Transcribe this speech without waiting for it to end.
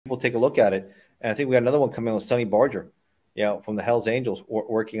people take a look at it. And I think we got another one coming with Sonny Barger, from the Hells Angels,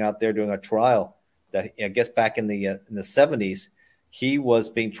 working out there doing a trial that I guess back in the 70s, he was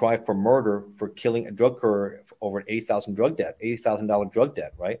being tried for murder for killing a drug courier for over an $80,000 drug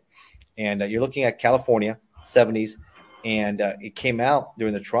debt, right? And you're looking at California, 70s, and it came out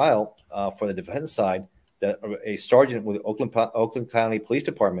during the trial for the defense side that a sergeant with the Oakland County Police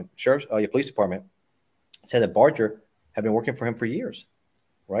Department, Police Department, said that Barger had been working for him for years,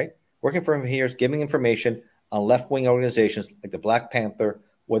 right? Working for him for years, giving information on left-wing organizations like the Black Panther,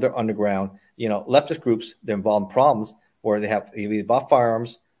 Weather Underground, leftist groups that involve problems where they have either bought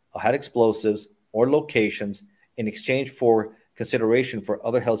firearms or had explosives or locations in exchange for consideration for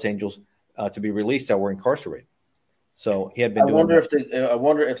other Hells Angels to be released that were incarcerated. So he had been. I wonder if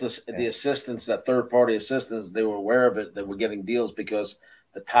the assistants, that third-party assistants, they were aware of it, that were getting deals because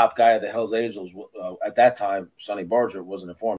the top guy of the Hells Angels at that time, Sonny Barger, wasn't informed.